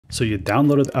So you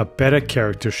downloaded a better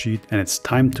character sheet and it's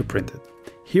time to print it.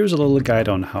 Here's a little guide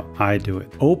on how I do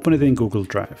it. Open it in Google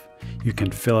Drive. You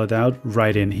can fill it out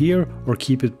right in here or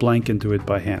keep it blank and do it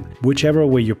by hand, whichever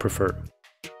way you prefer.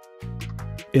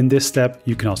 In this step,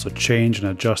 you can also change and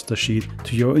adjust the sheet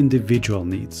to your individual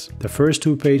needs. The first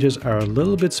 2 pages are a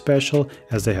little bit special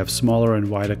as they have smaller and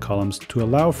wider columns to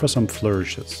allow for some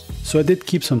flourishes. So I did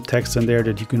keep some text in there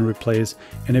that you can replace,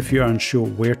 and if you're unsure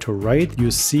where to write,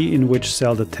 you see in which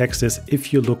cell the text is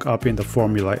if you look up in the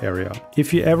formula area.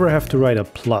 If you ever have to write a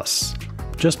plus,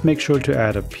 just make sure to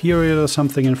add a period or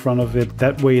something in front of it,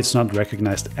 that way it's not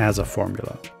recognized as a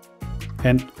formula.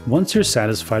 And once you're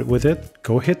satisfied with it,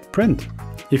 go hit print.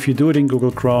 If you do it in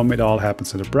Google Chrome, it all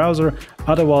happens in the browser,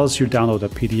 otherwise you download a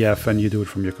PDF and you do it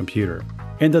from your computer.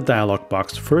 In the dialog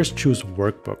box, first choose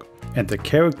Workbook and the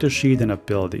character sheet and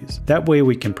abilities. That way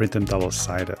we can print them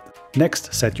double-sided.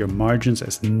 Next, set your margins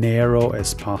as narrow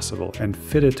as possible and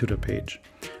fit it to the page.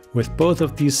 With both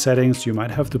of these settings, you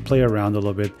might have to play around a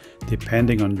little bit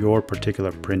depending on your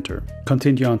particular printer.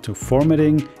 Continue on to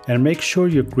formatting and make sure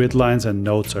your grid lines and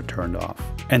notes are turned off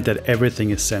and that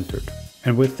everything is centered.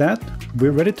 And with that,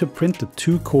 we're ready to print the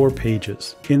 2 core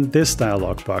pages. In this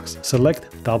dialog box,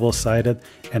 select double-sided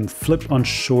and flip on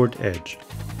short edge.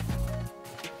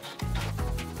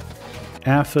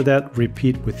 After that,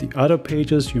 repeat with the other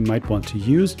pages you might want to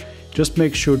use. Just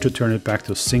make sure to turn it back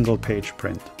to single page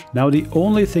print. Now the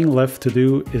only thing left to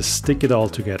do is stick it all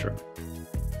together.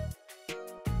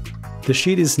 The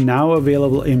sheet is now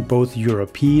available in both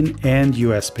European and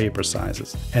US paper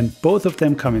sizes, and both of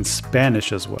them come in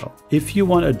Spanish as well. If you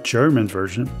want a German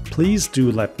version, please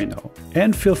do let me know.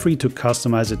 And feel free to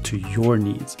customize it to your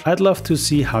needs. I'd love to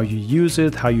see how you use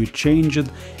it, how you change it,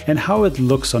 and how it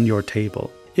looks on your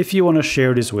table. If you want to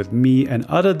share this with me and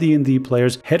other D&D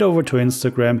players, head over to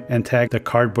Instagram and tag the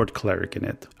Cardboard Cleric in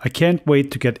it. I can't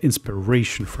wait to get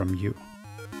inspiration from you.